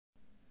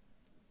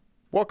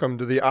Welcome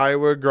to the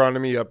Iowa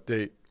Agronomy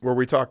Update, where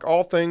we talk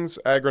all things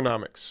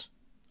agronomics.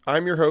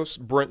 I'm your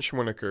host, Brent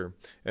Schwinnaker,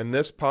 and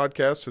this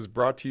podcast is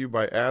brought to you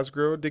by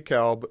Asgrow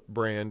DeKalb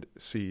brand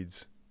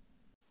seeds.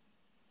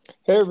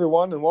 Hey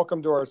everyone, and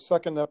welcome to our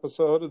second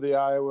episode of the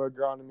Iowa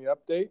Agronomy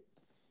Update.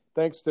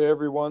 Thanks to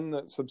everyone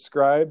that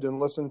subscribed and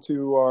listened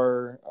to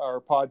our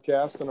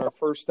podcast and our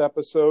first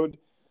episode.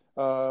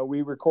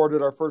 We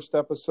recorded our first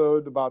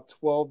episode about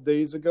 12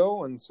 days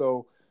ago, and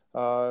so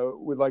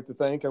we'd like to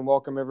thank and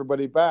welcome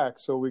everybody back.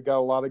 So we got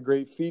a lot of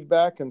great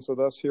feedback, and so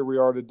thus here we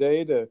are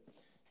today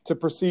to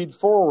proceed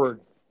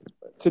forward.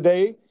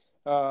 Today,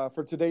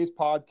 for today's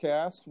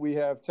podcast, we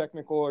have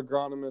technical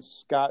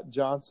agronomist Scott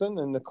Johnson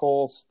and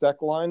Nicole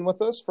Steckline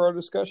with us for our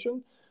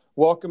discussion.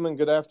 Welcome and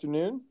good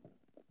afternoon.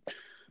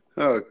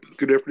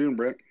 Good afternoon,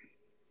 Brent.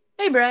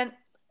 Hey, Brent.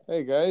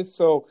 Hey, guys.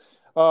 So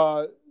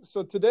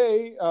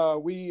today,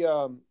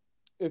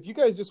 if you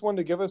guys just wanted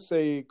to give us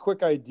a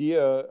quick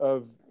idea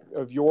of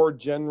your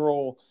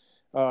general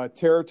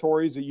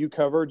territories that you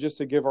cover, just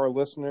to give our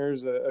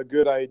listeners a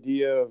good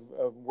idea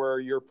of where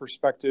your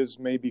perspectives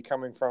may be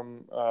coming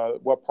from,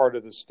 what part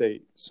of the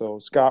state. So,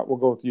 Scott, we'll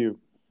go with you.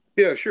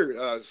 Yeah, sure.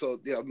 I'm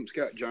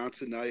Scott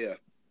Johnson. I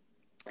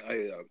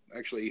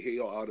actually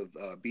hail out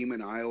of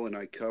Beeman, Iowa, and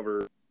I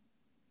cover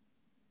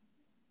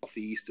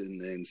southeast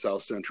and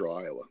south central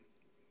Iowa.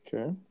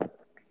 Okay.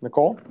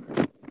 Nicole?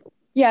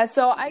 Yeah,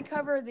 so I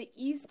cover the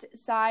east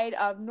side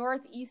of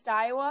northeast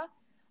Iowa.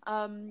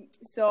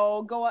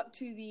 So go up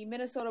to the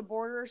Minnesota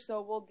border.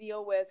 So we'll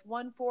deal with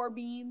 1-4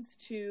 beans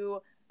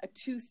to a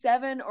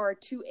 2-7 or a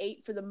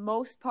 2-8 for the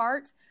most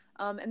part.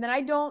 And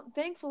then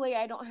thankfully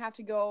I don't have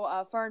to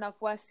go far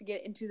enough west to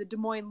get into the Des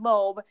Moines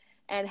lobe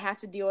and have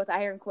to deal with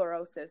iron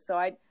chlorosis. So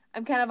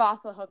I'm kind of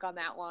off the hook on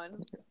that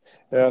one.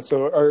 Yeah.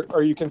 So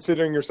are you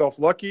considering yourself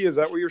lucky? Is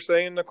that what you're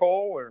saying,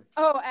 Nicole? Or?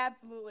 Oh,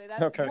 absolutely.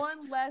 That's okay.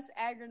 One less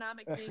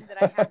agronomic thing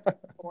that I have to do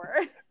for.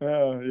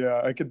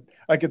 Yeah,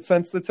 I could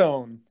sense the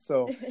tone.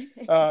 So,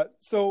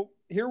 so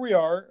here we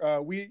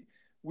are. We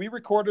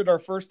recorded our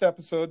first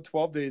episode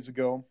 12 days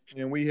ago,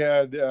 and we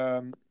had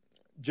Jim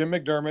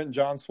McDermott and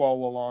John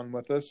Swalwell on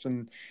with us,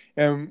 and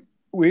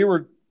we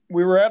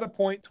were at a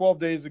point 12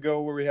 days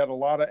ago where we had a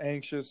lot of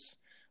anxious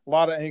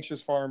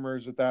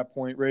farmers at that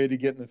point ready to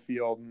get in the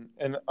field,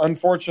 and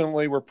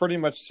unfortunately we're pretty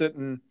much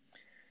sitting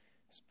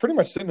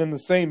in the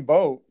same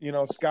boat.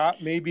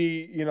 Scott,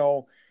 maybe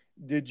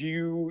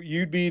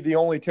you'd be the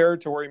only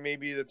territory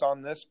maybe that's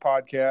on this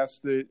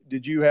podcast.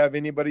 Did you have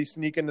anybody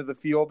sneak into the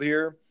field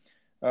here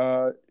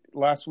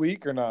last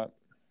week or not?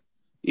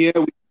 Yeah,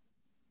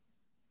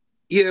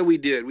 we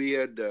did. We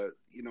had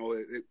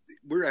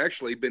we're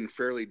actually been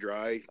fairly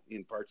dry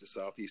in parts of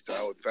southeast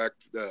Iowa. In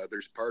fact,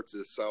 there's parts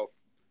of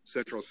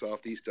central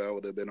southeast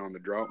Iowa that have been on the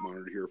drought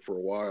monitor here for a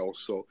while.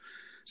 So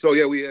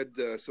yeah, we had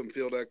some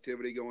field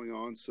activity going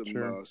on, some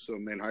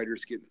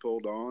anhydrous getting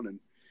pulled on, and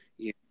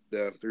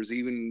there's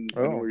even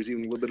a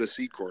little bit of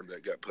seed corn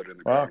that got put in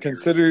the ground. Wow,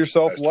 consider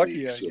yourself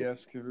lucky, I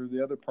guess, because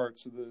the other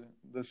parts of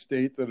the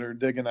state that are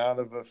digging out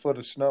of a foot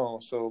of snow.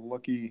 So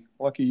lucky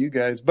you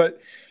guys.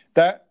 But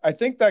I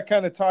think that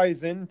kind of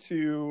ties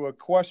into a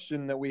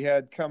question that we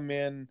had come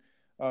in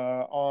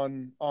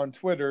on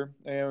Twitter,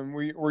 and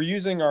we're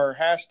using our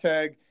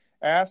hashtag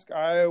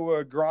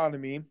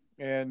 #AskIowaAgronomy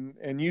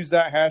and use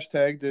that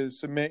hashtag to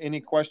submit any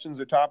questions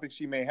or topics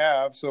you may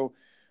have. So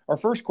our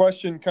first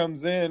question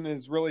comes in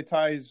really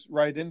ties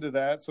right into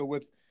that. So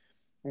with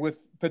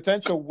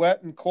potential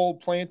wet and cold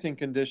planting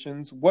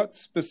conditions, what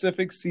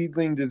specific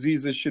seedling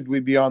diseases should we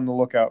be on the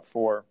lookout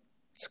for?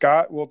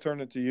 Scott, we'll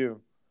turn it to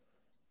you.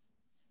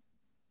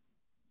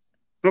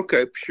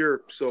 Okay,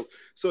 sure. So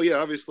yeah,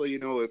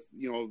 obviously,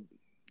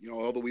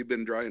 although we've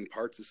been dry in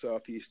parts of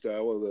southeast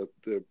Iowa,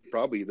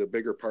 probably the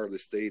bigger part of the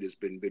state has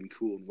been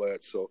cool and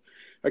wet. So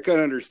I kind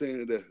of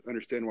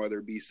understand why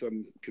there'd be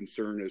some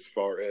concern as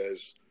far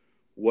as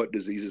what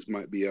diseases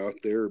might be out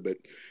there. But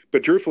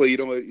truthfully,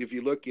 if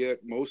you look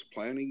at most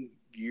planting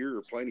year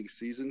or planting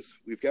seasons,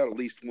 we've got at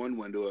least one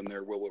window in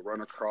there where we'll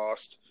run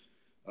across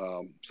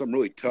some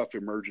really tough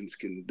emergence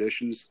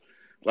conditions.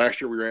 Last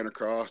year we ran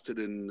across it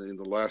in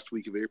the last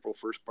week of April,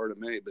 first part of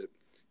May, but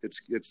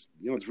it's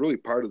really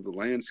part of the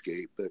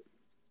landscape. But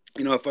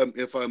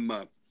if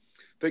I'm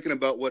thinking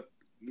about what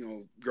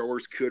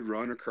growers could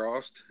run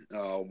across,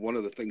 one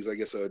of the things I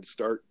guess I would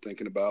start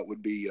thinking about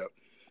would be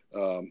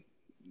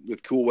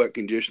with cool wet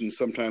conditions.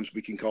 Sometimes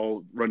we can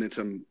run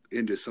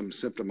into some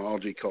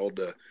symptomology called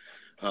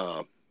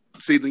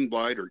seedling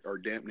blight or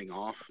dampening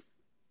off,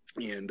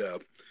 and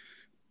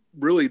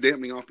really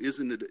dampening off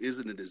isn't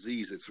a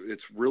disease.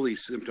 It's really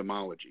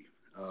symptomology.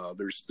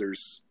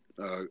 There's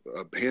a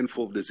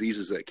handful of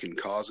diseases that can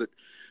cause it,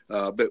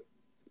 but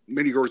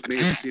many growers may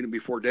have seen it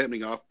before.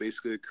 Dampening off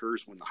basically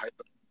occurs when the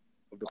hype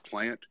of the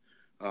plant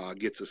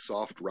gets a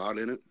soft rot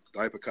in it.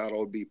 The hypocotyl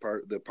would be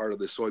part of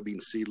the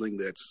soybean seedling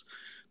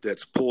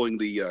that's pulling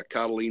the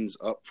cotyledons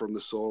up from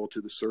the soil to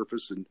the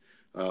surface, and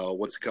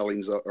once the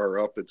cotyledons are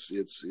up,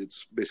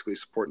 it's basically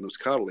supporting those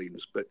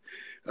cotyledons. But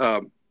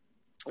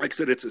like I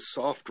said, it's a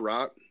soft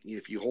rot.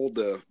 If you hold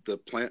the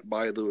plant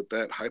by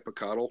that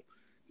hypocotyl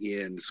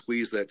and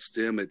squeeze that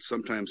stem, it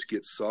sometimes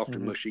gets soft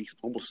and mushy,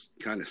 almost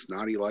kind of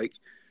snotty like.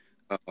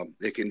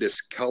 It can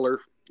discolor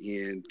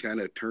and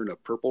kind of turn a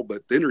purple,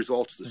 but the end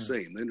result's the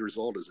same. The end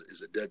result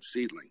is a dead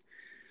seedling.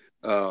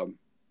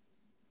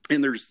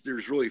 And there's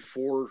really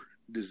 4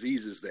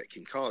 diseases that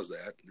can cause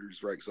that.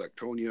 There's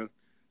Rhizoctonia,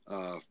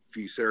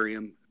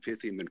 Fusarium,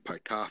 Pythium, and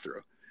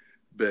Phytophthora.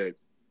 But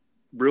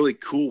really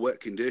cool wet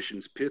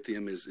conditions,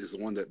 Pythium is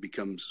the one that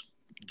becomes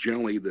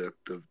generally the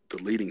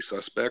leading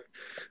suspect.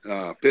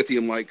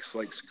 Pythium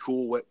likes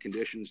cool wet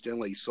conditions,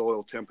 generally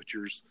soil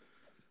temperatures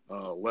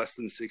less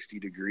than 60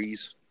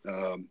 degrees.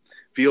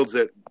 Fields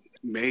that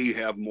may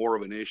have more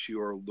of an issue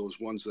are those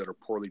ones that are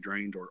poorly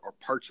drained, or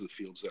parts of the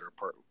fields that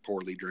are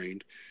poorly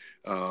drained.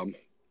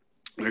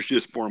 There's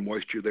just more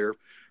moisture there.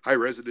 High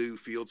residue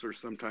fields are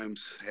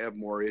sometimes have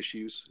more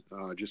issues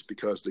just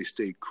because they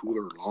stay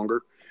cooler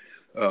longer.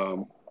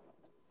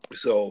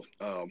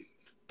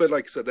 But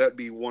like I said, that'd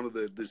be one of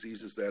the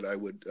diseases that I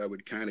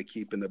would kind of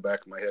keep in the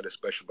back of my head,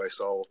 especially if I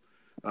saw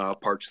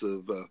parts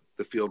of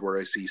the field where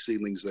I see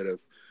seedlings that have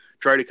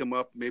tried to come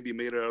up, maybe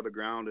made it out of the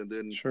ground, and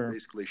then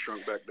basically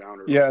shrunk back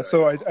down.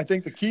 So I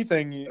think the key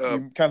thing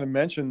you kind of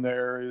mentioned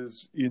there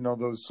is,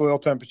 those soil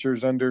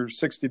temperatures under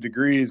 60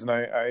 degrees. And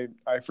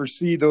I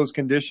foresee those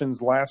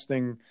conditions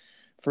lasting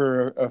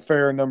for a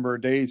fair number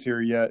of days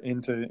here yet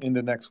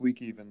into next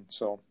week even.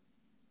 So.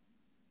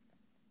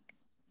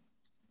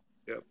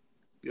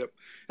 Yep.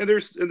 And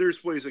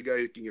there's ways a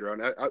guy can get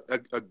around.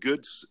 A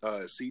good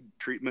seed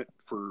treatment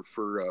for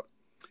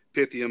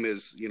Pythium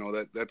is,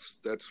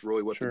 that's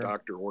really what the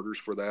doctor orders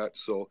for that.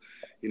 So,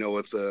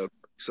 with the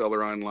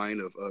Celeron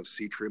line of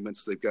seed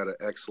treatments, they've got an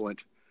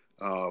excellent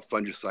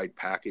fungicide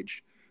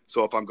package.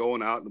 So if I'm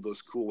going out into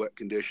those cool, wet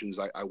conditions,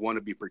 I want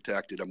to be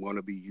protected. I'm going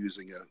to be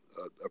using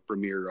a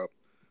premier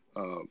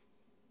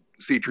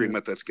seed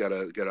treatment that's got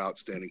an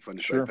outstanding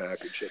fungicide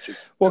package.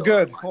 Well,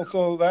 good. Well,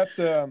 so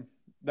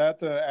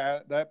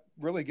that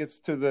really gets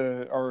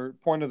to our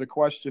point of the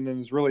question, and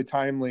is really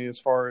timely as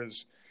far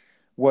as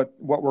what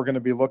we're going to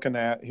be looking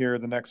at here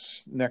the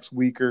next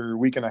week or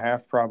week and a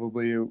half,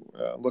 probably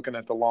looking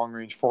at the long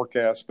range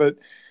forecast. But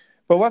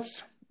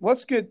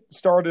let's get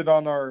started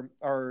on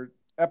our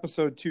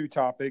episode 2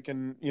 topic.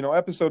 And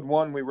episode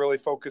 1 we really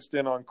focused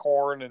in on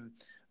corn and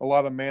a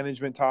lot of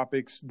management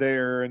topics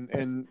there.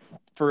 And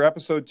for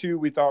episode 2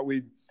 we thought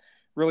we'd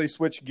really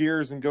switch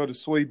gears and go to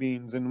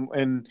soybeans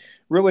and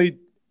really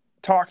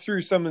talk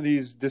through some of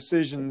these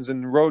decisions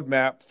and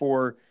roadmap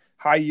for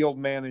high yield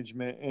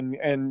management,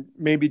 and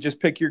maybe just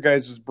pick your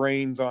guys'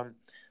 brains on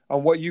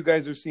what you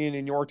guys are seeing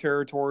in your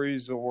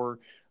territories, or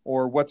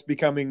what's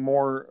becoming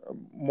more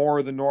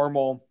the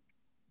normal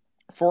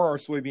for our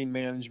soybean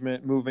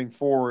management moving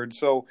forward.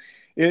 So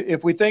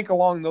if we think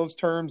along those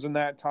terms and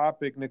that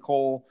topic,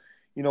 Nicole,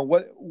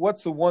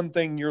 what's the one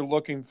thing you're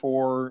looking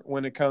for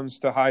when it comes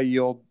to high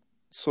yield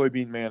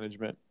soybean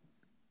management?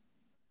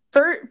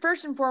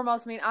 First and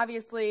foremost,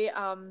 obviously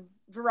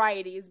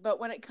varieties, but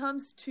when it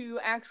comes to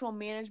actual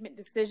management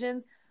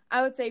decisions,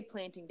 I would say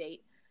planting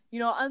date.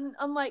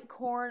 Unlike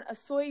corn, a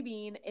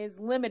soybean is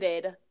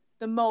limited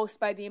the most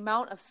by the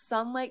amount of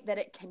sunlight that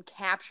it can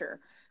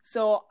capture.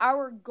 So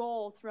our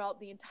goal throughout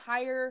the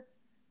entire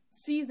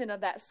season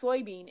of that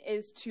soybean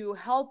is to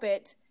help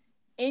it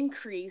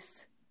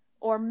increase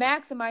or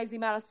maximize the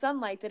amount of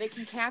sunlight that it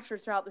can capture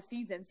throughout the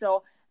season.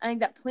 So I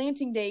think that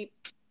planting date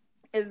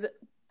is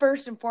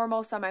first and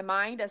foremost on my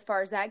mind as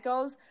far as that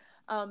goes,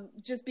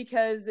 just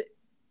because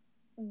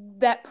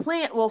that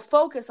plant will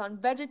focus on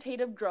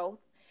vegetative growth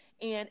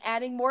and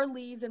adding more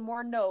leaves and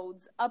more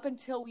nodes up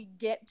until we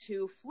get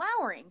to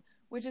flowering,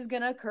 which is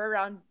going to occur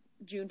around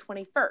June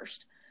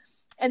 21st.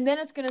 And then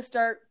it's going to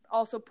start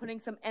also putting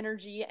some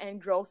energy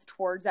and growth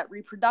towards that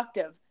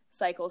reproductive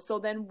cycle. So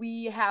then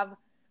we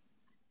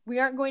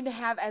aren't going to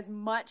have as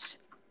much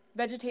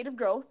vegetative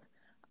growth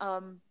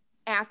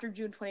after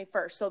June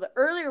 21st. So the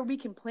earlier we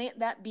can plant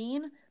that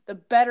bean, the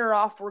better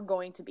off we're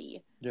going to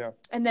be. Yeah.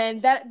 And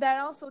then that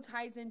also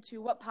ties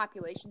into what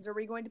populations are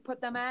we going to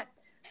put them at.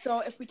 So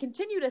if we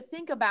continue to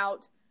think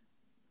about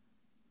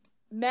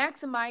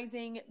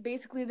maximizing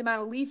basically the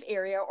amount of leaf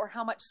area or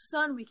how much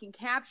sun we can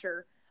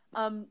capture,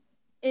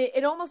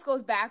 it almost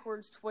goes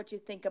backwards to what you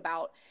think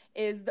about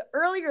is the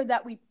earlier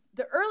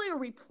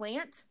we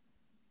plant,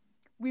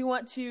 we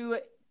want to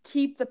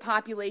keep the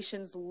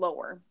populations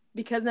lower,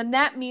 because then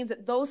that means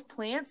that those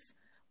plants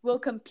will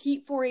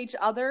compete for each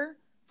other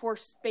for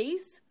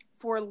space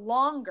for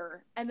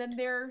longer, and then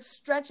they're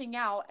stretching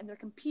out and they're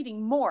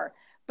competing more.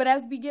 But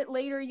as we get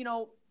later,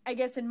 I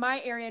guess in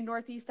my area,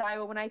 Northeast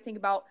Iowa, when I think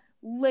about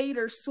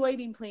later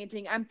soybean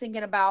planting, I'm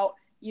thinking about,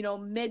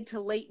 mid to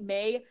late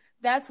May.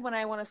 That's when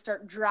I want to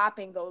start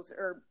dropping those,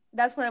 or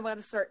that's when I want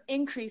to start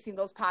increasing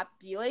those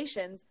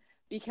populations,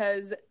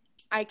 because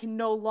I can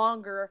no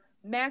longer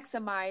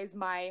maximize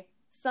my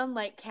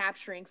sunlight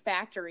capturing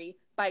factory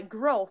by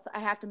growth. I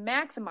have to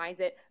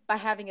maximize it by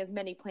having as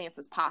many plants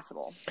as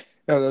possible.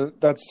 Yeah,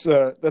 that's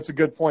a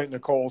good point,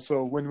 Nicole.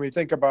 So when we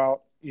think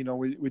about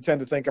we tend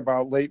to think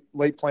about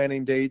late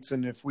planting dates,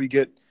 and if we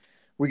get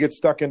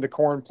stuck into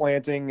corn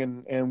planting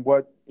and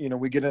what,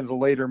 we get into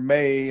later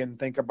May and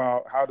think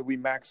about how do we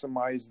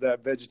maximize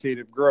that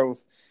vegetative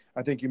growth.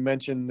 I think you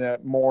mentioned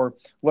that more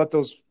let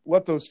those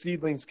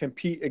seedlings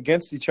compete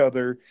against each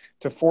other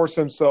to force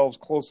themselves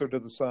closer to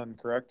the sun,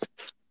 correct?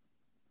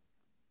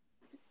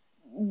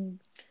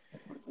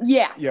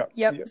 Yeah. Yep.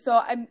 Yeah.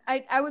 So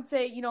I would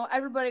say,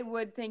 everybody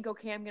would think,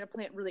 okay, I'm going to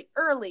plant really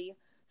early,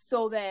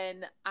 so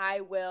then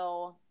I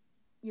will,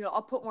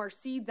 I'll put more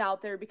seeds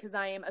out there because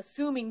I am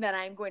assuming that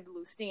I'm going to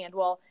lose stand.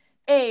 Well,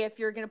 if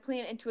you're going to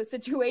plant into a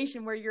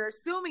situation where you're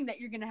assuming that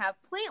you're going to have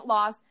plant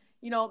loss,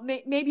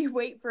 maybe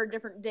wait for a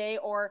different day,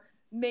 or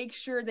make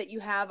sure that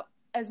you have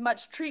as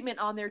much treatment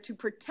on there to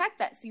protect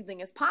that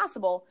seedling as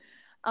possible.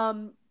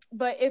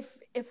 But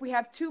if we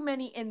have too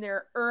many in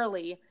there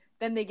early,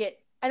 then they get,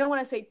 I don't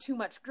want to say too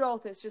much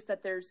growth. It's just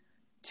that there's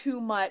too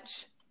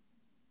much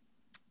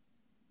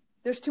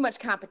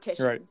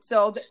competition. Right.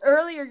 So the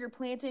earlier you're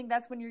planting,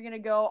 that's when you're going to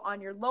go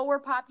on your lower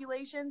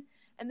populations.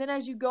 And then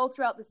as you go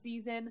throughout the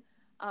season,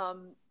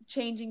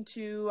 changing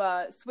to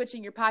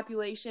switching your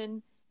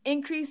population,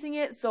 increasing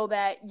it so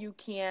that you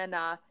can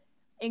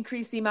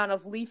increase the amount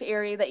of leaf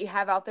area that you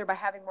have out there by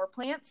having more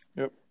plants.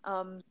 Yep.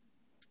 And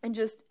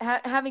just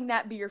having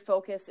that be your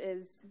focus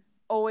is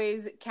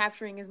always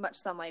capturing as much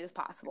sunlight as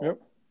possible. Yep.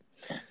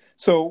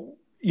 So,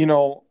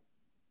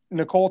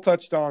 Nicole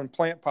touched on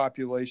plant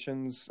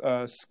populations.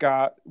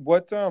 Scott,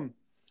 what's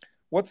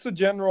the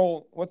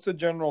general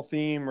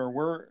theme, or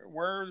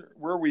where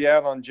are we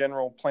at on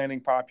general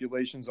planting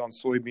populations on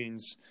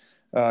soybeans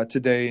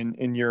today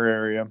in your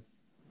area?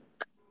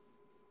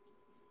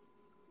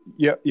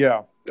 Yeah.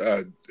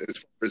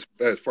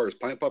 As far as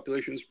plant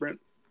populations, Brent.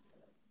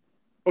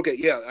 Okay,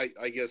 yeah,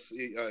 I guess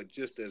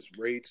just as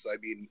rates.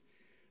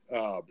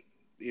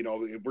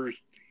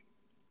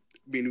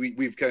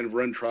 We've kind of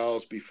run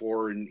trials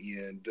before, and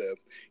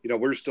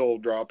we're still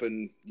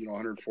dropping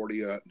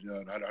 140,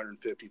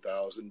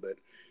 150,000,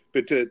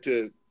 but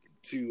to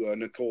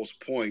Nicole's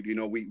point,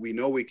 we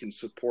know we can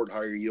support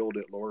higher yield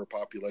at lower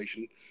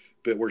population,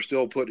 but we're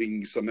still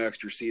putting some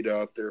extra seed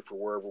out there for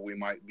wherever we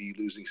might be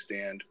losing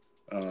stand,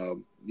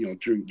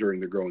 during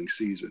the growing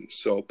season.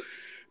 So,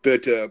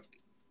 but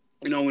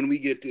when we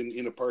get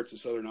into parts of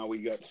Southern Iowa, we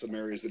got some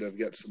areas that have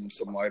got some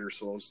lighter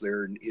soils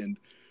there,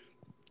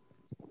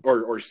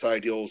 or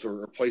side hills,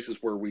 or places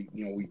where we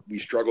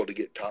struggle to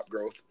get top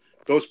growth.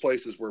 Those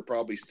places we're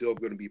probably still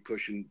going to be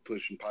pushing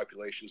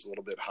populations a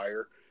little bit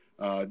higher.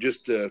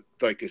 Just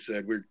like I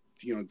said, we're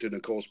to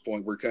Nicole's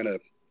point, we're kind of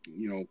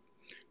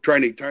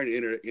trying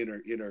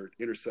to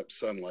intercept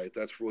sunlight.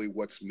 That's really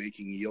what's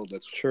making yield.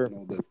 That's sure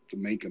the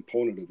main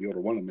component of yield,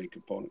 or one of the main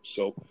components.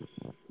 So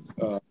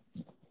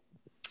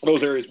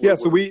those areas where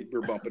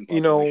we're bumping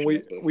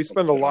population we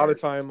spend a lot of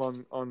time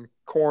on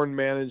corn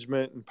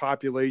management and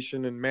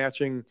population and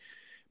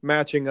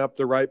matching up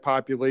the right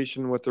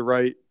population with the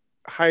right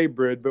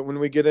hybrid. But when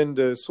we get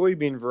into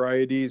soybean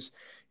varieties,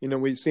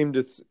 we seem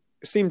to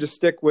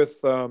stick with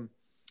the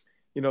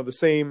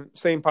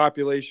same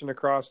population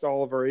across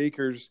all of our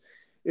acres.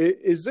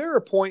 Is there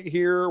a point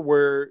here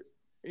where,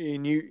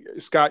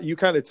 Scott, you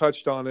kind of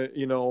touched on it,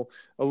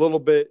 a little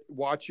bit,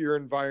 watch your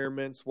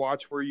environments,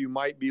 watch where you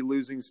might be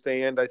losing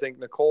stand. I think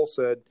Nicole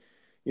said,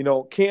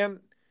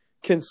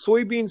 can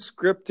soybean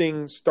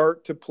scripting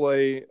start to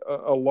play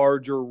a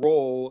larger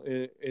role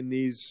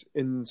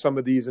in some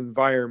of these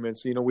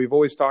environments? We've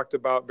always talked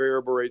about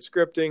variable rate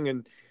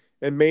scripting,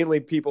 and mainly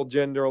people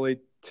generally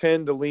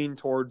tend to lean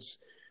towards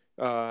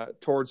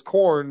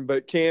corn,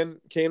 but can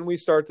we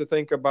start to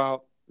think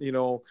about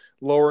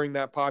lowering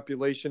that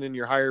population in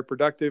your higher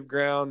productive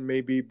ground,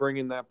 maybe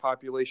bringing that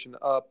population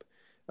up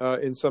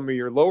in some of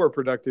your lower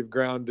productive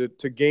ground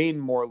to gain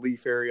more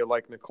leaf area,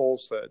 like Nicole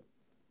said?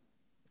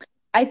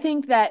 I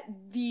think that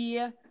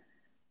the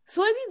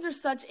soybeans are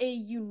such a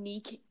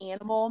unique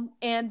animal,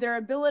 and their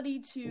ability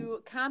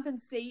to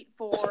compensate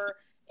for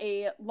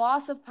a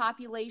loss of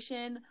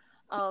population,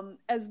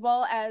 as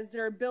well as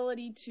their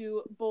ability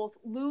to both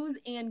lose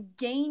and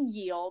gain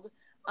yield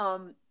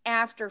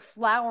after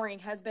flowering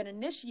has been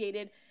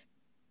initiated,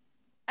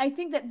 I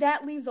think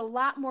that leaves a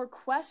lot more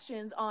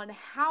questions on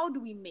how do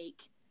we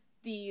make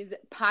these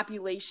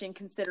population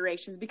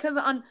considerations. Because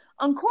on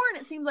corn,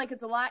 it seems like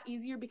it's a lot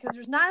easier because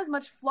there's not as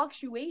much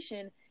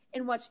fluctuation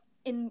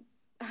in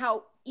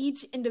how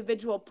each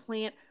individual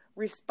plant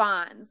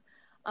responds.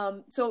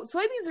 So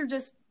soybeans are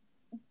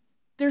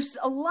there's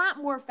a lot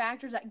more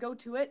factors that go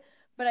to it,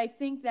 but I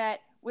think that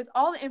with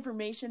all the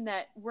information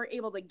that we're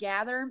able to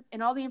gather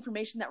and all the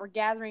information that we're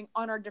gathering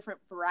on our different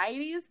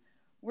varieties,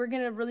 we're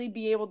going to really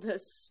be able to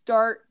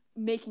start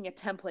making a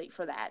template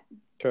for that.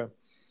 Okay.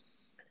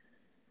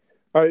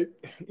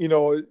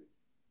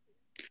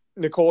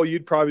 Nicole,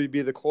 you'd probably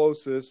be the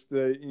closest.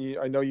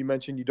 I know you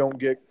mentioned you don't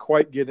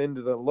quite get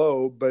into the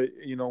lobe, but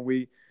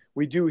we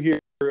do hear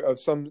of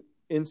some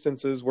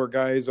instances where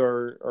guys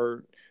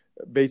are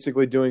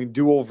basically doing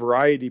dual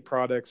variety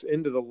products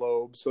into the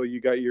lobe. So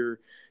you got your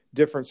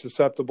different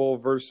susceptible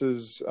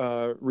versus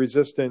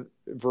resistant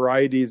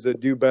varieties that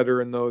do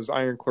better in those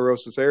iron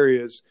chlorosis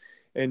areas.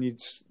 And you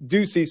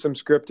do see some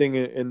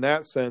scripting in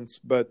that sense,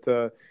 but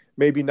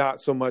maybe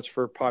not so much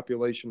for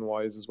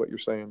population-wise is what you're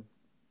saying.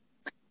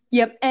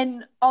 Yep.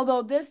 And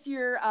although this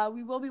year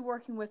we will be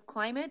working with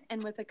Climate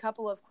and with a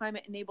couple of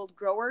climate-enabled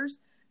growers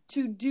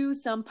to do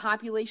some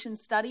population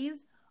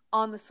studies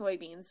on the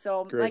soybeans.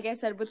 So Great. Like I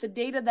said, with the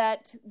data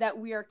that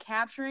we are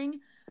capturing,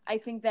 I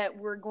think that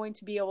we're going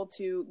to be able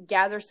to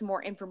gather some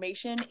more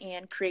information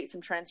and create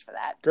some trends for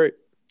that. Great.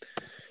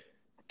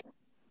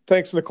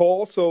 Thanks,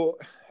 Nicole. So,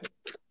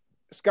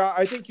 Scott,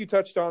 I think you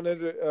touched on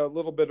it a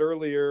little bit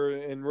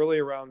earlier and really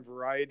around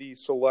variety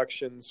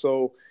selection.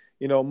 So,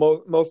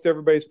 most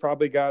everybody's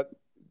probably got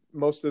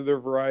most of their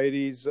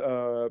varieties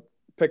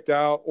picked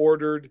out,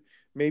 ordered,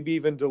 maybe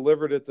even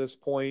delivered at this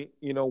point.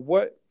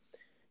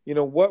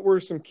 What were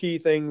some key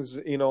things,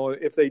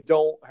 if they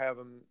don't have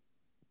them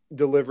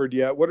delivered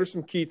yet, what are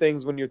some key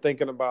things when you're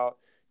thinking about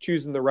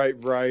choosing the right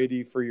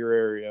variety for your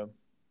area?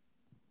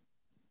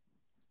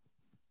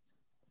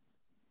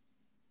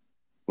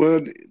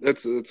 Well,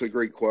 that's a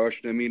great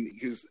question. I mean,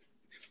 because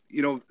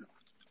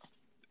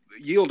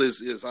yield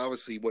is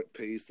obviously what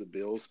pays the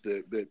bills,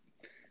 but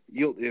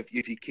yield,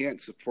 if you can't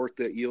support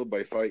that yield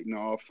by fighting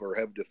off or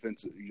have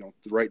defensive,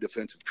 the right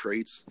defensive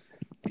traits,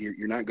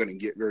 you're not going to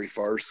get very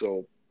far.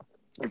 So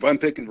if I'm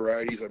picking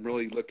varieties, I'm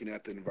really looking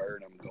at the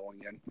environment I'm going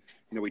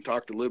in. We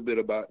talked a little bit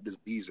about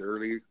disease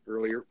earlier.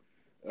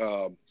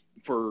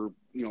 For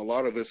a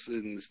lot of us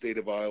in the state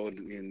of Iowa,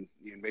 and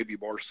maybe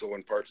more so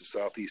in parts of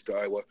southeast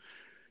Iowa,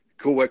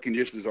 cool wet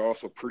conditions are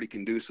also pretty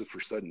conducive for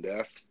sudden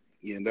death,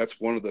 and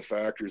that's one of the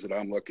factors that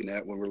I'm looking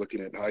at when we're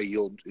looking at high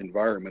yield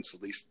environments.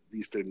 At least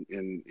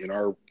in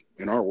our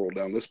world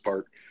down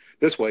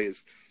this way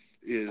is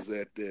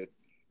that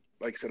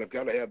like I said, I've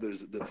got to have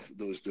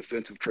those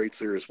defensive traits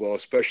there as well,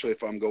 especially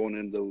if I'm going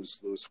in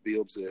those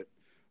fields that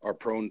are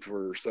prone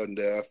for sudden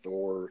death,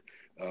 or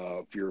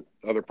if you're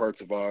other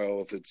parts of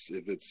Iowa, if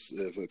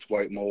it's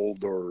white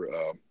mold or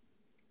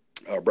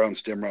brown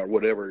stem rot,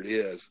 whatever it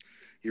is,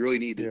 you really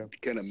need to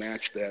kind of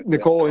match that.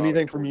 Nicole,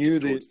 anything from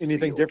you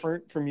anything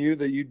different from you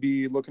that you'd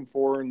be looking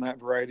for in that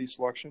variety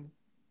selection?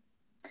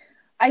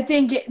 I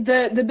think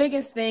the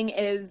biggest thing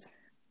is,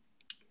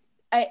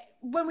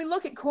 when we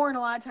look at corn, a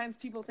lot of times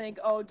people think,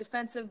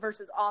 defensive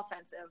versus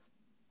offensive.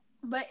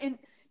 But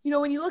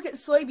when you look at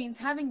soybeans,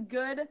 having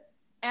good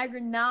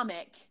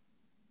agronomic,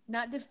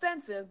 not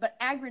defensive, but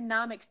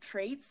agronomic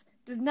traits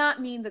does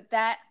not mean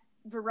that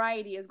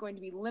variety is going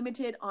to be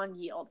limited on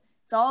yield.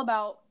 It's all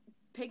about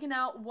picking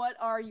out what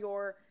are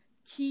your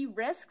key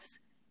risks.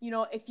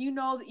 If you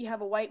know that you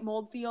have a white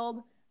mold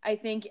field, I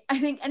think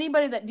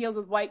anybody that deals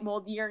with white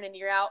mold year in and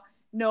year out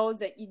knows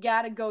that you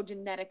got to go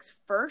genetics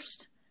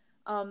first.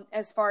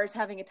 As far as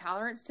having a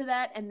tolerance to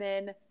that, and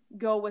then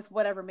go with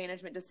whatever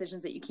management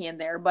decisions that you can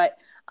there. But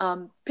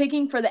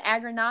picking for the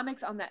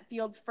agronomics on that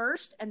field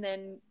first, and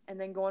then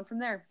going from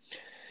there.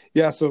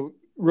 Yeah. So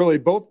really,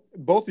 both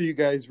of you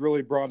guys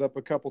really brought up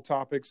a couple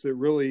topics that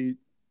really,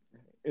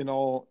 in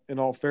all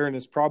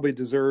fairness, probably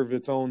deserve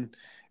its own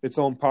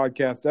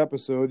podcast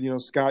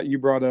episode. Scott, you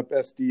brought up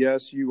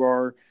SDS. You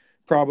are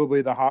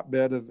probably the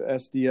hotbed of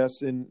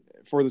SDS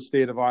for the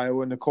state of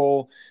Iowa.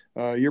 Nicole,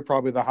 you're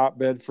probably the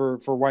hotbed for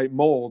white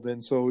mold.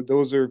 And so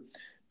those are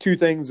two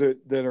things that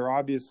are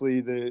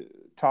obviously the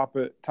top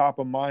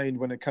of mind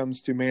when it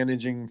comes to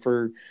managing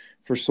for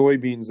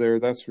soybeans there.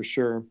 That's for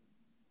sure.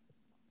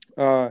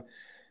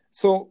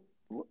 So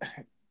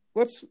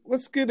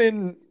let's get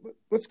in.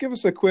 Let's give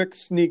us a quick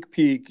sneak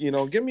peek.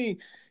 Give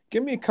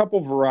me a couple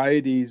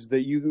varieties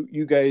that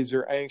you guys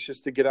are anxious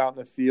to get out in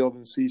the field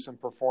and see some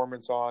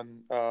performance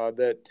on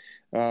that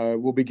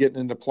we'll be getting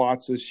into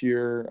plots this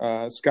year.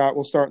 Scott,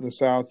 we'll start in the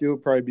south. You'll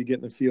probably be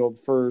getting the field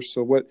first.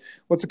 So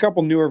what's a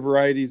couple newer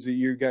varieties that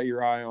you got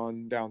your eye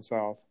on down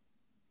south?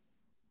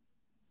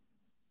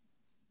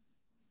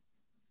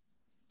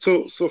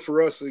 So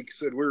for us, like I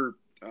said, we're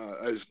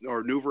as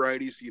our new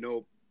varieties.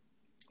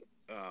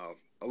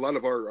 A lot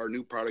of our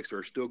new products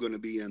are still going to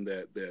be in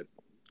that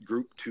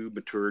group 2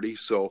 maturity.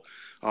 So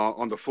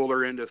on the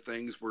fuller end of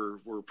things,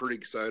 we're pretty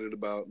excited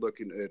about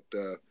looking at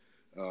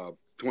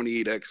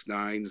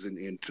 28X9s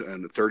and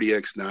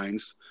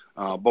 30X9s.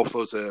 Both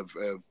those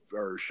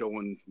are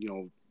showing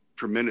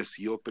tremendous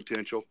yield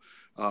potential.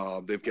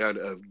 They've got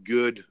a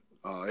good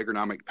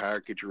agronomic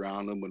package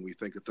around them when we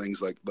think of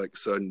things like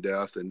sudden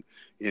death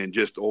and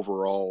just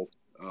overall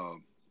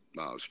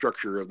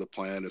structure of the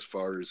plant as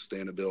far as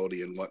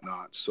sustainability and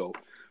whatnot. So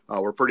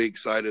we're pretty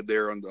excited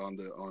there on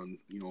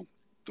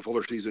the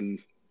fuller season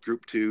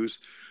group 2s.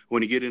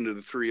 When you get into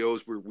the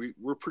 3.0s,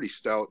 we're pretty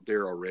stout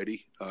there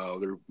already.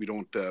 We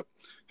don't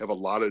have a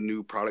lot of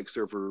new products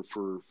there for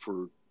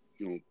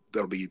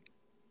that'll be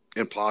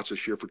in plots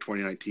this year for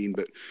 2019,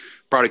 but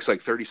products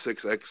like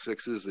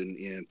 36X6s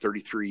and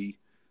 33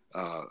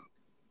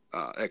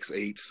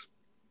 X8s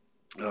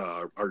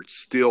are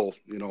still,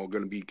 going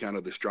to be kind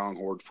of the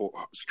stronghold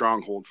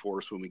for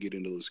us when we get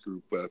into those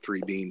group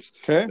 3 beans.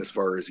 Okay. As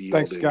far as yield.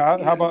 Thanks, Scott.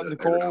 And how about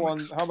Nicole?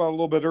 How about a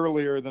little bit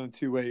earlier than a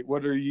 2.8?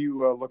 What are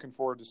you looking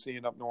forward to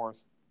seeing up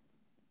north?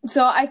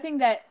 So I think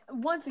that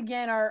once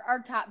again,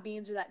 our top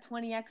beans are that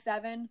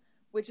 20X7,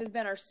 which has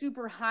been our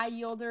super high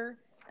yielder,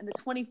 and the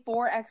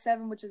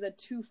 24X7, which is a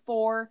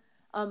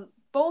 2.4.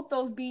 Both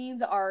those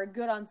beans are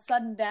good on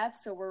sudden death,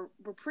 so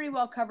we're pretty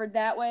well covered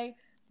that way.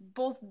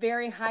 Both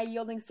very high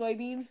yielding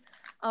soybeans.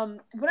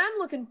 What I'm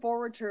looking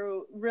forward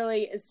to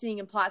really is seeing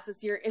in plots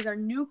this year is our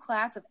new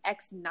class of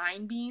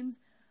X9 beans.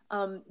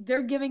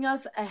 They're giving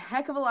us a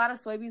heck of a lot of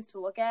soybeans to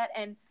look at,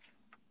 and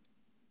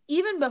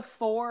even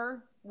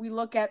before we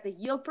look at the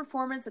yield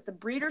performance that the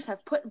breeders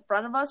have put in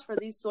front of us for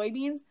these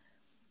soybeans,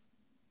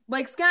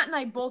 like Scott and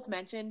I both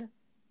mentioned,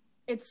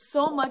 it's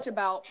so much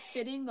about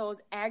fitting those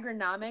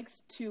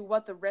agronomics to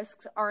what the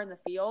risks are in the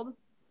field.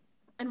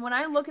 And when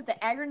I look at the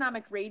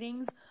agronomic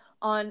ratings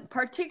on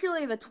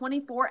particularly the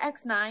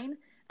 24X9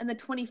 and the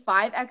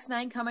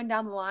 25X9 coming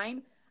down the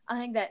line, I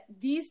think that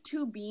these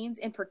 2 beans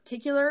in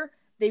particular,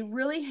 they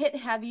really hit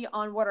heavy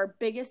on what our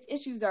biggest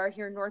issues are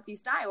here in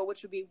Northeast Iowa,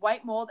 which would be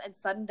white mold and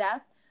sudden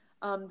death.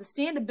 The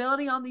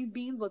standability on these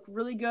beans look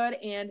really good,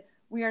 and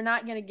we are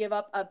not going to give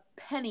up a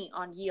penny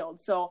on yield.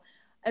 So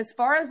as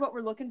far as what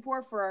we're looking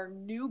for our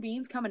new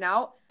beans coming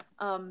out,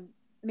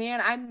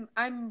 man,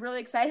 I'm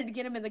really excited to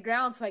get them in the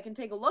ground so I can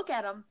take a look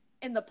at them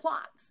in the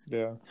plots.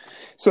 Yeah.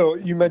 So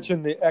you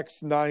mentioned the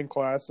X9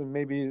 class, and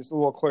maybe it's a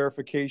little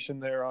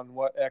clarification there on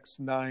what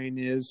X9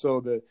 is.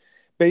 So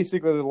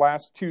basically the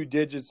last 2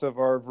 digits of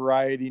our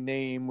variety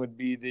name would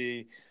be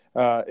the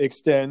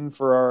Extend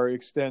for our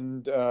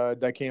Extend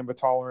dicamba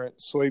tolerant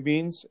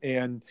soybeans,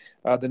 and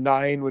the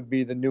 9 would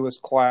be the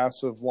newest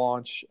class of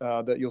launch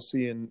that you'll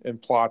see in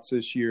plots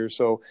this year.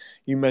 So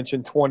you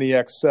mentioned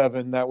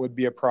 20X7, that would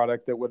be a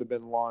product that would have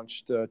been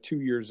launched 2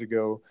 years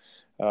ago.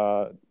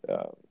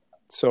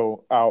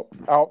 So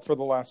out for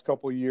the last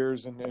couple of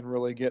years and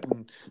really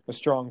getting a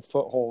strong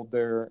foothold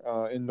there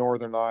in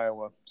northern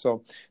Iowa.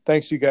 So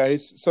thanks, you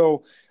guys.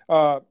 So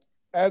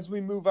as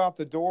we move out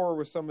the door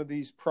with some of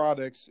these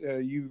products,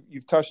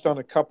 you've touched on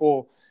a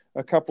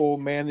couple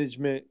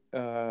management,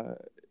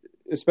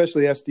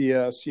 especially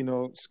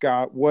SDS.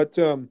 Scott, what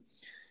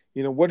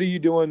are you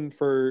doing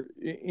for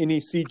any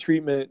seed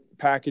treatment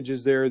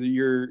packages there that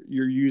you're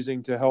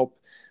using to help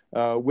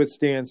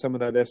withstand some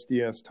of that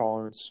SDS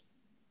tolerance?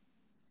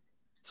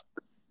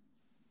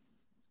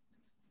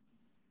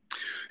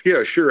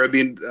 Yeah, sure. I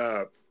mean,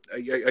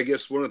 I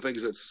guess one of the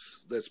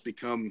things that's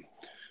become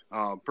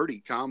pretty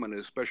common,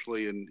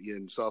 especially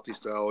in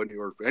Southeast Iowa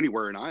or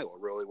anywhere in Iowa,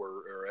 really,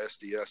 where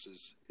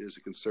SDS is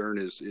a concern,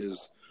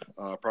 is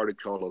a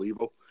product called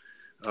Alivo.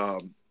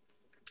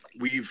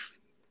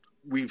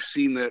 We've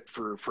seen that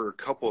for a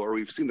couple, or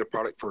we've seen the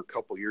product for a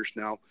couple years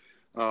now.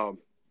 And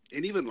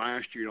even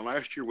last year,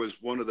 last year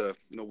was one of the,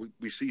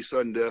 we see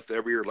sudden death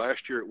every year.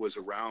 Last year it was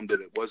around,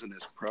 but it wasn't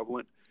as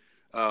prevalent.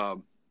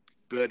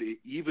 But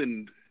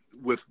even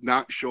with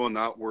not showing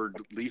outward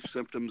leaf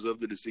symptoms of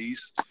the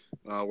disease,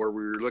 where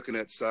we were looking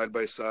at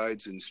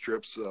side-by-sides and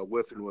strips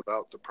with and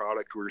without the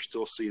product, we were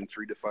still seeing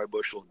 3 to 5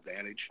 bushel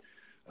advantage.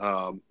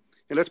 And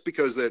that's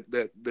because that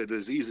the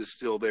disease is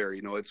still there.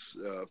 It's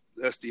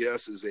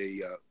SDS is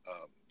a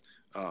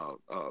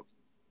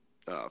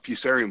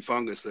fusarium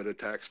fungus that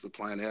attacks the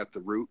plant at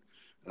the root.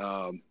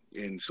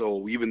 And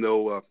so even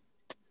though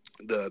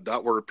the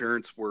outward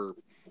appearance were,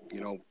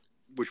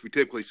 which we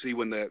typically see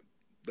when that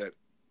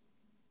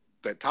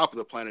top of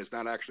the plant is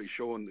not actually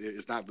showing,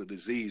 is not the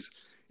disease,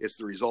 it's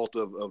the result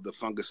of the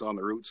fungus on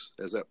the roots,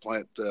 as that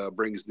plant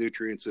brings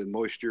nutrients and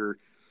moisture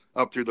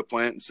up through the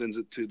plant and sends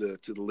it to the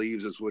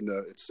leaves, is when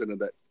it's sending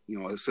that,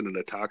 it's sending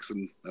a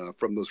toxin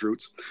from those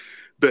roots.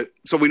 But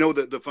so we know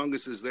that the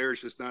fungus is there.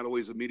 It's just not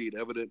always immediate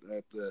evident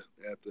at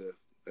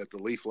the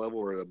leaf level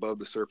or above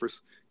the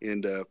surface.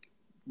 And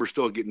we're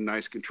still getting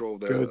nice control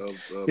of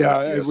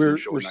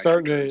SDS. We're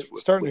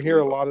starting to hear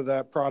a lot of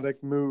that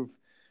product move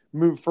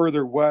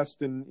further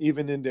west and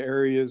even into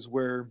areas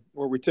where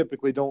we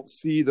typically don't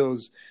see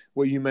those,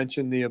 what you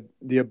mentioned,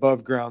 the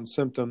above ground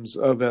symptoms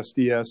of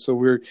SDS.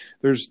 So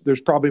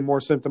there's probably more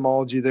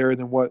symptomology there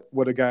than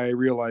what a guy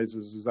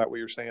realizes. Is that what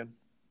you're saying?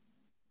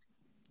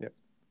 Yeah.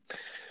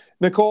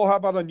 Nicole, how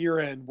about on your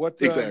end?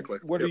 Exactly.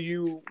 What are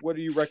you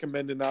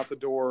recommending out the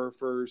door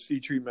for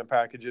seed treatment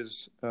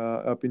packages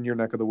up in your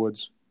neck of the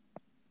woods?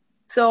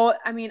 So,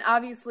 I mean,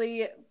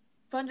 obviously,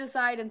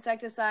 fungicide,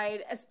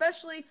 insecticide,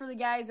 especially for the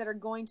guys that are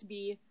going to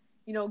be,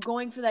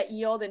 going for that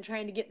yield and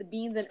trying to get the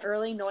beans in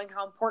early, knowing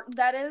how important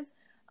that is.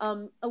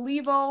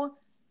 Alivo,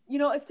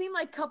 it seemed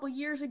like a couple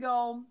years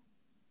ago,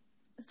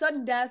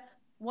 sudden death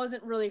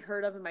wasn't really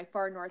heard of in my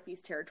far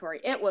northeast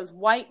territory. It was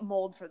white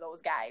mold for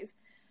those guys.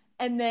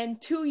 And then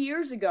 2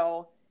 years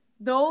ago,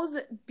 those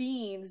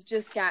beans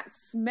just got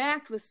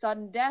smacked with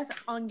sudden death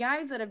on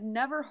guys that have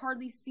never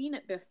hardly seen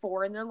it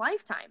before in their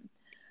lifetime.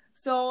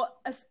 So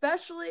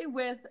especially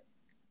with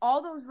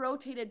all those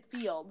rotated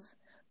fields,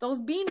 those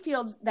bean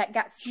fields that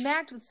got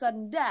smacked with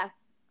sudden death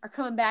are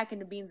coming back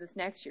into beans this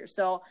next year.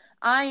 So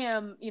I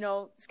am,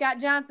 Scott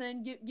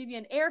Johnson, give you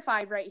an air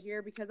 5 right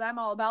here because I'm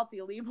all about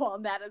the Alebo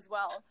on that as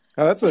well.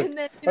 Oh, that's a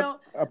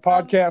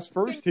podcast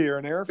first here,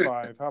 an air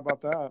 5. How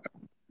about that?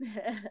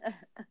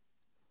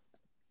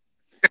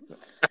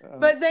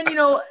 But then,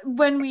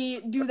 when we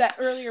do that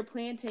earlier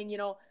planting,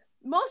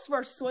 most of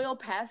our soil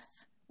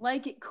pests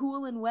like it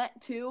cool and wet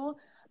too.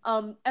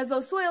 As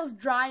those soils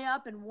dry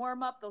up and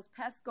warm up, those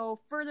pests go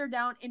further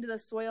down into the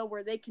soil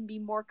where they can be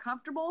more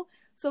comfortable.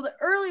 So the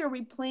earlier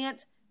we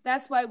plant,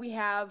 that's why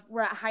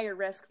we're at higher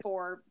risk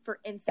for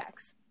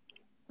insects.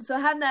 So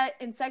having that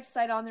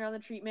insecticide on there on the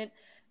treatment,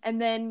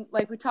 and then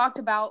like we talked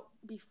about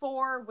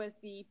before with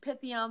the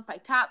Pythium,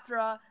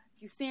 Phytophthora,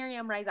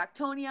 Fusarium,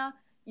 Rhizoctonia,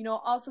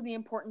 also the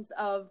importance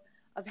of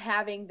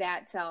having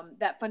that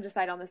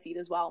fungicide on the seed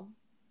as well.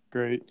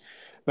 Great.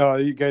 No,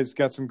 you guys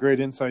got some great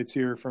insights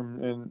here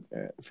from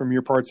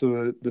your parts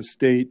of the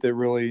state that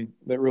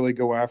really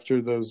go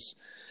after those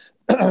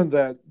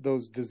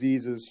those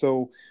diseases.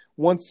 So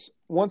once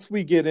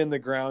we get in the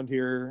ground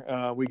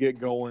here, we get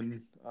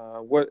going.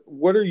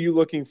 What are you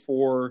looking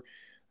for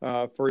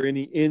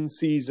any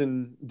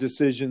in-season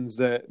decisions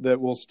that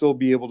will still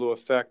be able to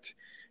affect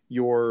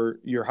your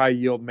high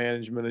yield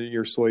management of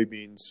your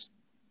soybeans?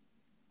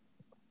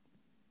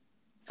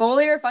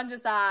 Foliar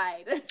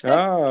fungicide.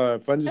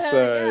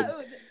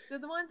 Fungicide. Yeah,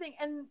 the one thing,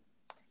 and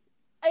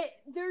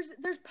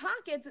there's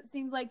pockets, it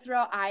seems like,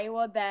 throughout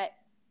Iowa that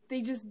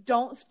they just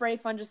don't spray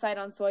fungicide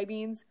on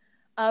soybeans.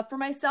 For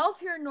myself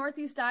here in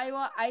Northeast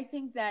Iowa, I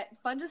think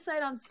that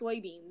fungicide on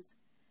soybeans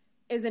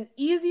is an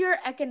easier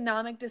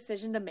economic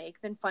decision to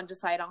make than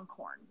fungicide on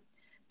corn,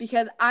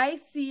 because I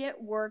see it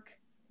work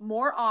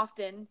more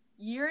often,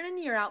 year in and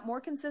year out, more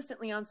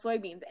consistently on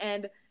soybeans.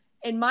 And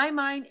in my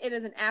mind, it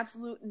is an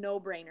absolute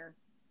no-brainer.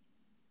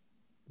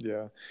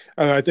 Yeah.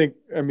 And I think,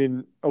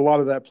 a lot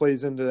of that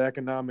plays into the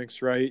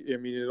economics, right?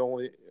 It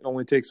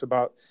only takes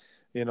about,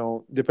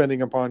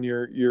 depending upon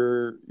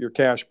your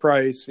cash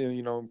price,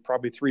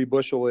 probably 3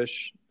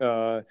 bushel-ish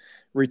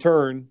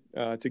return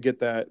to get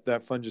that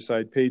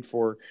fungicide paid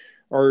for.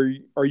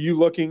 Are you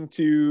looking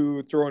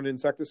to throw an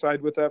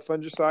insecticide with that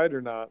fungicide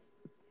or not?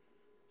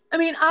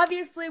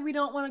 Obviously we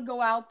don't want to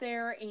go out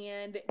there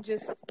and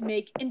just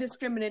make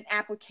indiscriminate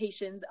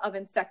applications of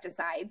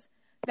insecticides.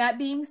 That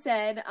being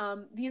said,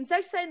 the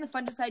insecticide and the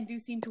fungicide do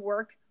seem to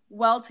work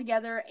well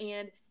together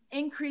and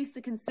increase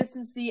the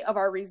consistency of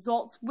our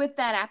results with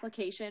that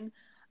application.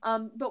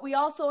 But we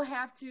also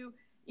have to,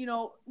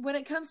 when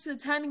it comes to the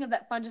timing of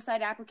that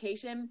fungicide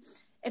application,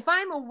 if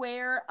I'm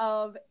aware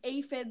of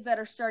aphids that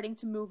are starting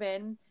to move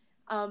in,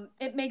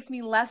 it makes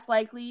me less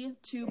likely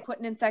to put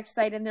an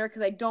insecticide in there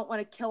because I don't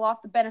want to kill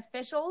off the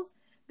beneficials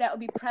that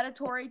would be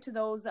predatory to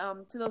those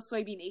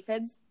soybean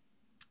aphids,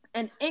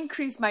 and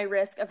increase my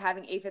risk of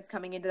having aphids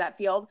coming into that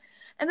field.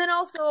 And then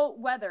also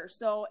weather.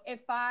 So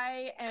if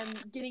I am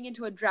getting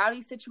into a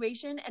droughty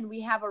situation and we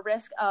have a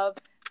risk of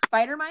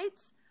spider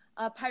mites,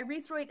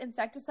 pyrethroid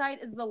insecticide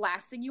is the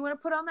last thing you want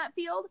to put on that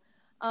field.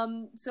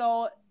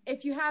 So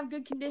if you have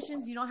good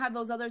conditions, you don't have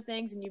those other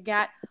things, and you've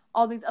got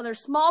all these other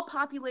small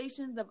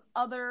populations of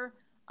other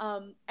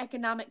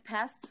economic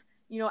pests,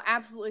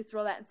 absolutely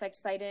throw that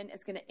insecticide in.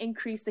 It's going to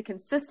increase the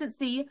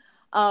consistency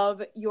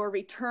of your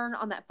return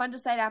on that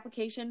fungicide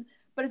application.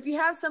 But if you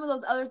have some of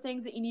those other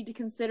things that you need to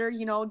consider,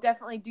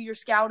 definitely do your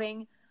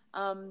scouting,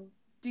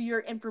 do your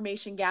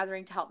information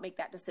gathering to help make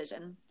that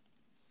decision.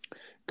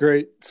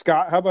 Great.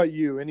 Scott, how about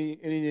you?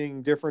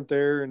 Anything different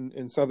there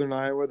in Southern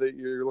Iowa that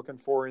you're looking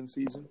for in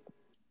season?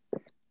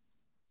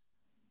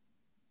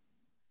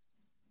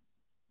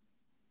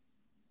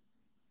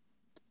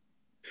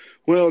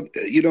 Well,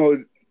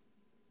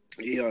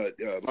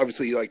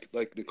 obviously,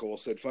 like Nicole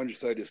said,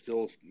 fungicide is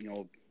still,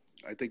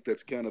 I think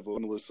that's kind of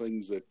one of those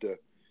things that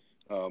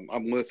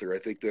I'm with her. I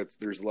think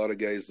there's a lot of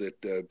guys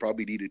that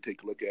probably need to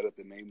take a look at it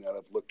that may not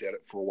have looked at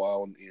it for a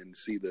while and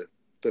see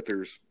that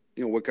there's,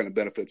 what kind of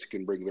benefits it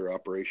can bring to their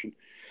operation.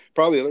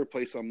 Probably the other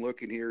place I'm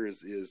looking here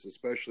is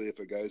especially if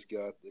a guy's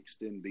got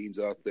Xtend beans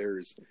out there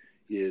is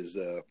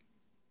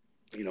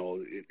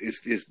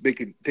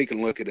taking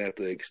a look at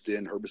the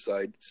Xtend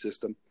herbicide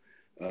system.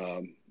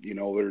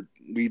 Their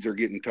weeds are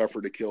getting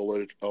tougher to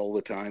kill all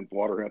the time.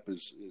 Water hemp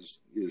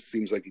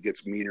seems like it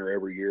gets meaner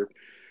every year.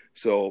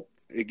 So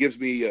it gives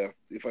me,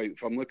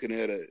 if I'm looking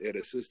at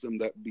a system,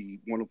 that'd be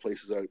one of the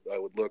places I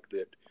would look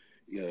that,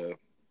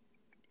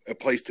 a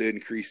place to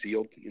increase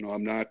yield.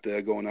 I'm not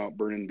going out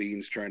burning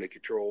beans, trying to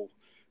control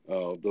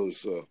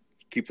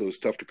keep those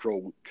tough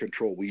to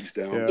control weeds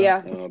down.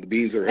 Yeah. The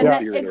beans are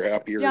healthier. They're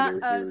happier.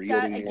 They're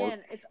yielding more.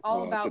 Again, it's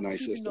all about it's a nice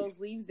keeping system. Those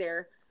leaves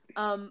there.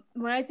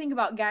 When I think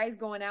about guys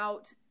going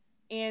out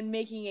and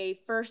making a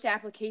first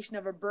application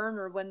of a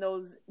burner when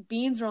those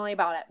beans are only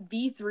about at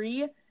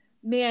V3,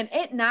 man,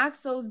 it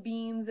knocks those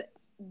beans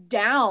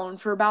down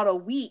for about a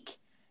week.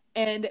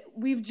 And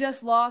we've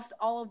just lost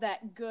all of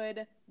that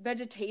good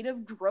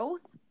vegetative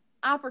growth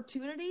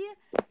opportunity.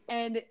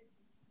 And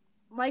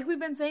like we've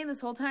been saying this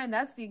whole time,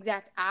 that's the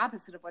exact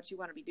opposite of what you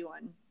want to be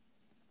doing.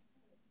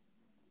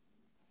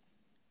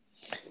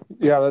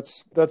 Yeah,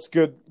 that's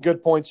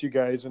good points, you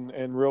guys,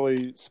 and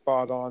really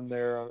spot on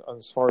there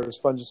as far as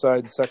fungicide,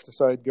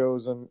 insecticide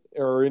goes,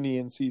 or any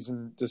in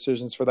season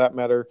decisions for that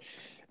matter.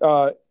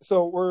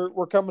 So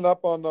we're coming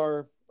up on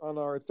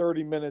our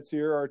 30 minutes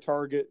here, our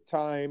target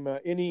time.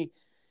 Any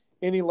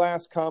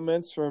last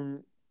comments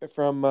from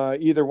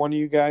either one of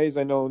you guys?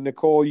 I know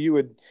Nicole, you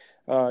had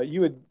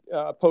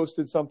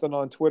posted something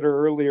on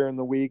Twitter earlier in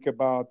the week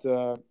about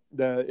the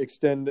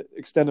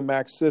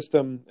XtendiMax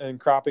system and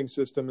cropping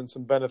system and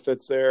some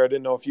benefits there. I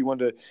didn't know if you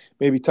wanted to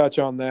maybe touch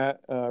on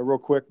that real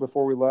quick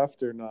before we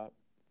left or not.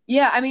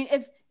 Yeah, I mean,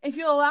 if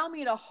you'll allow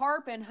me to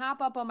harp and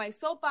hop up on my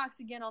soapbox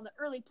again on the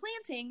early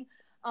planting,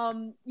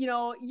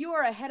 you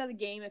are ahead of the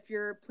game if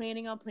you're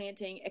planning on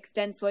planting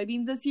Xtend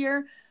soybeans this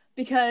year,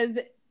 because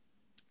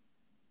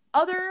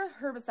other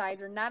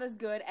herbicides are not as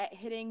good at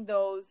hitting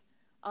those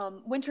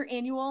winter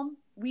annual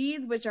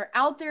weeds, which are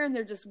out there and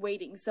they're just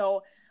waiting.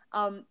 So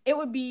it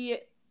would be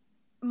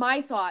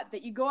my thought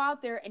that you go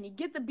out there and you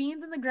get the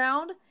beans in the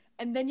ground,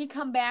 and then you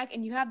come back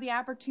and you have the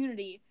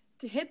opportunity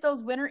to hit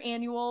those winter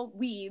annual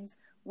weeds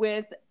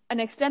with an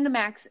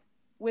XtendiMax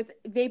with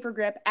Vapor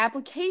Grip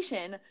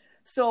application,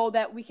 so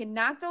that we can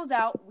knock those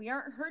out. We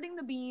aren't hurting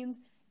the beans,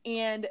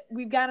 and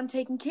we've got them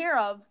taken care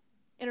of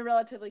in a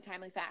relatively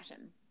timely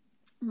fashion.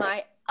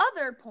 My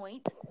other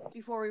point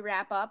before we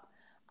wrap up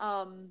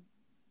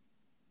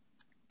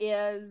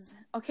is,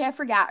 okay, I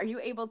forgot. Are you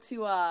able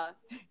to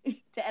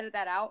to edit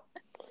that out?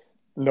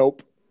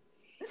 Nope.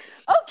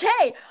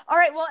 Okay. All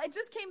right. Well, it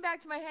just came back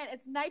to my head.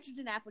 It's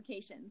nitrogen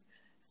applications.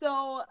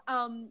 So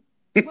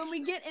when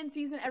we get in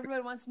season,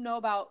 everybody wants to know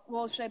about,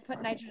 well, should I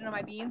put nitrogen on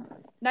my beans?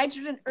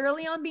 Nitrogen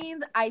early on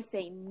beans, I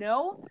say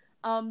no,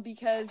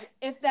 because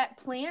if that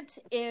plant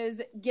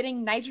is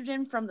getting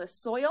nitrogen from the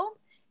soil,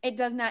 it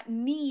does not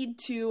need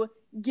to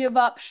give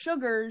up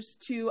sugars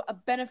to a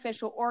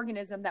beneficial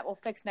organism that will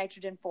fix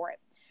nitrogen for it.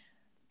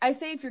 I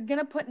say if you're going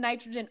to put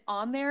nitrogen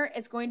on there,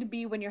 it's going to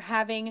be when you're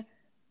having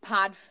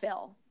pod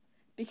fill,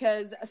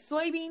 because a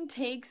soybean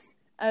takes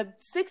a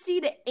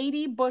 60 to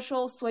 80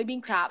 bushel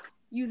soybean crop,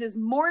 uses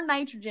more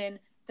nitrogen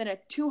than a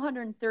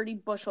 230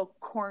 bushel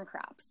corn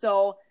crop.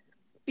 So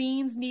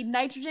beans need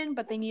nitrogen,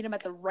 but they need them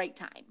at the right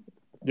time.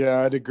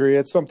 Yeah, I'd agree.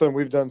 It's something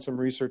we've done some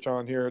research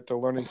on here at the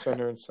Learning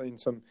Center and seen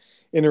some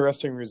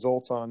interesting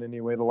results on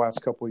anyway the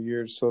last couple of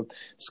years. So,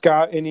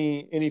 Scott,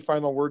 any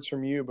final words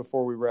from you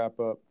before we wrap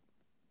up?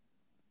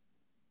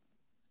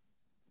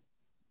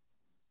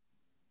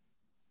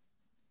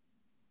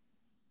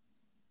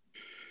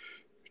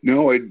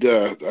 No, I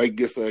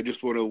guess I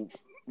just want to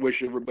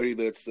wish everybody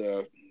that's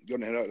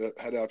going to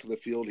head out to the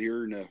field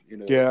here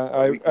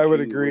I would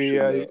agree.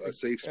 A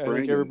safe spring. I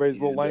think everybody's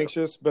a little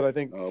anxious, but I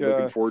think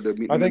looking forward to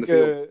meeting I them think in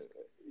the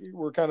field.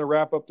 We're kind of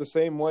wrap up the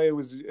same way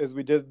as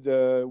we did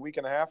a week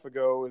and a half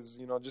ago. Is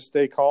just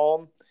stay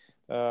calm.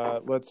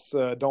 Let's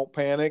don't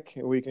panic.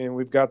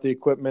 We've got the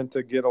equipment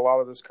to get a lot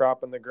of this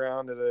crop in the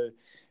ground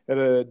at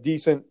a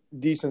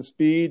decent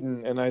speed,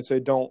 and I say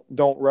don't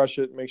rush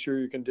it. Make sure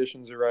your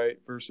conditions are right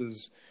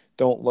versus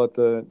don't let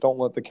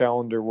the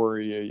calendar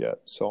worry you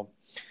yet. So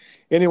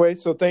anyway,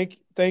 so thank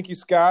you,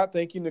 Scott.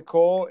 Thank you,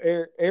 Nicole.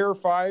 Air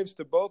fives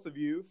to both of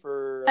you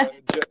for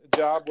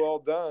job well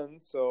done.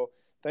 So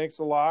thanks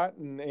a lot,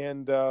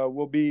 and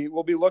we'll be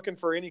looking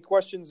for any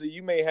questions that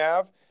you may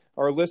have,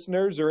 our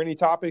listeners, or any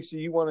topics that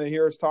you want to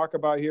hear us talk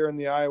about here in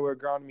the Iowa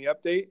Agronomy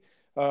Update.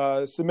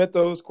 Submit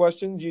those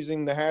questions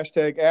using the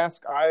hashtag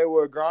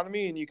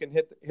 #AskIowaAgronomy, and you can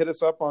hit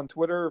us up on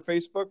Twitter or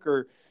Facebook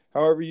or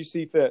however you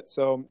see fit.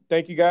 So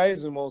thank you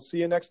guys, and we'll see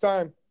you next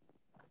time.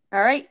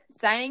 All right,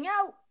 signing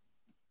out.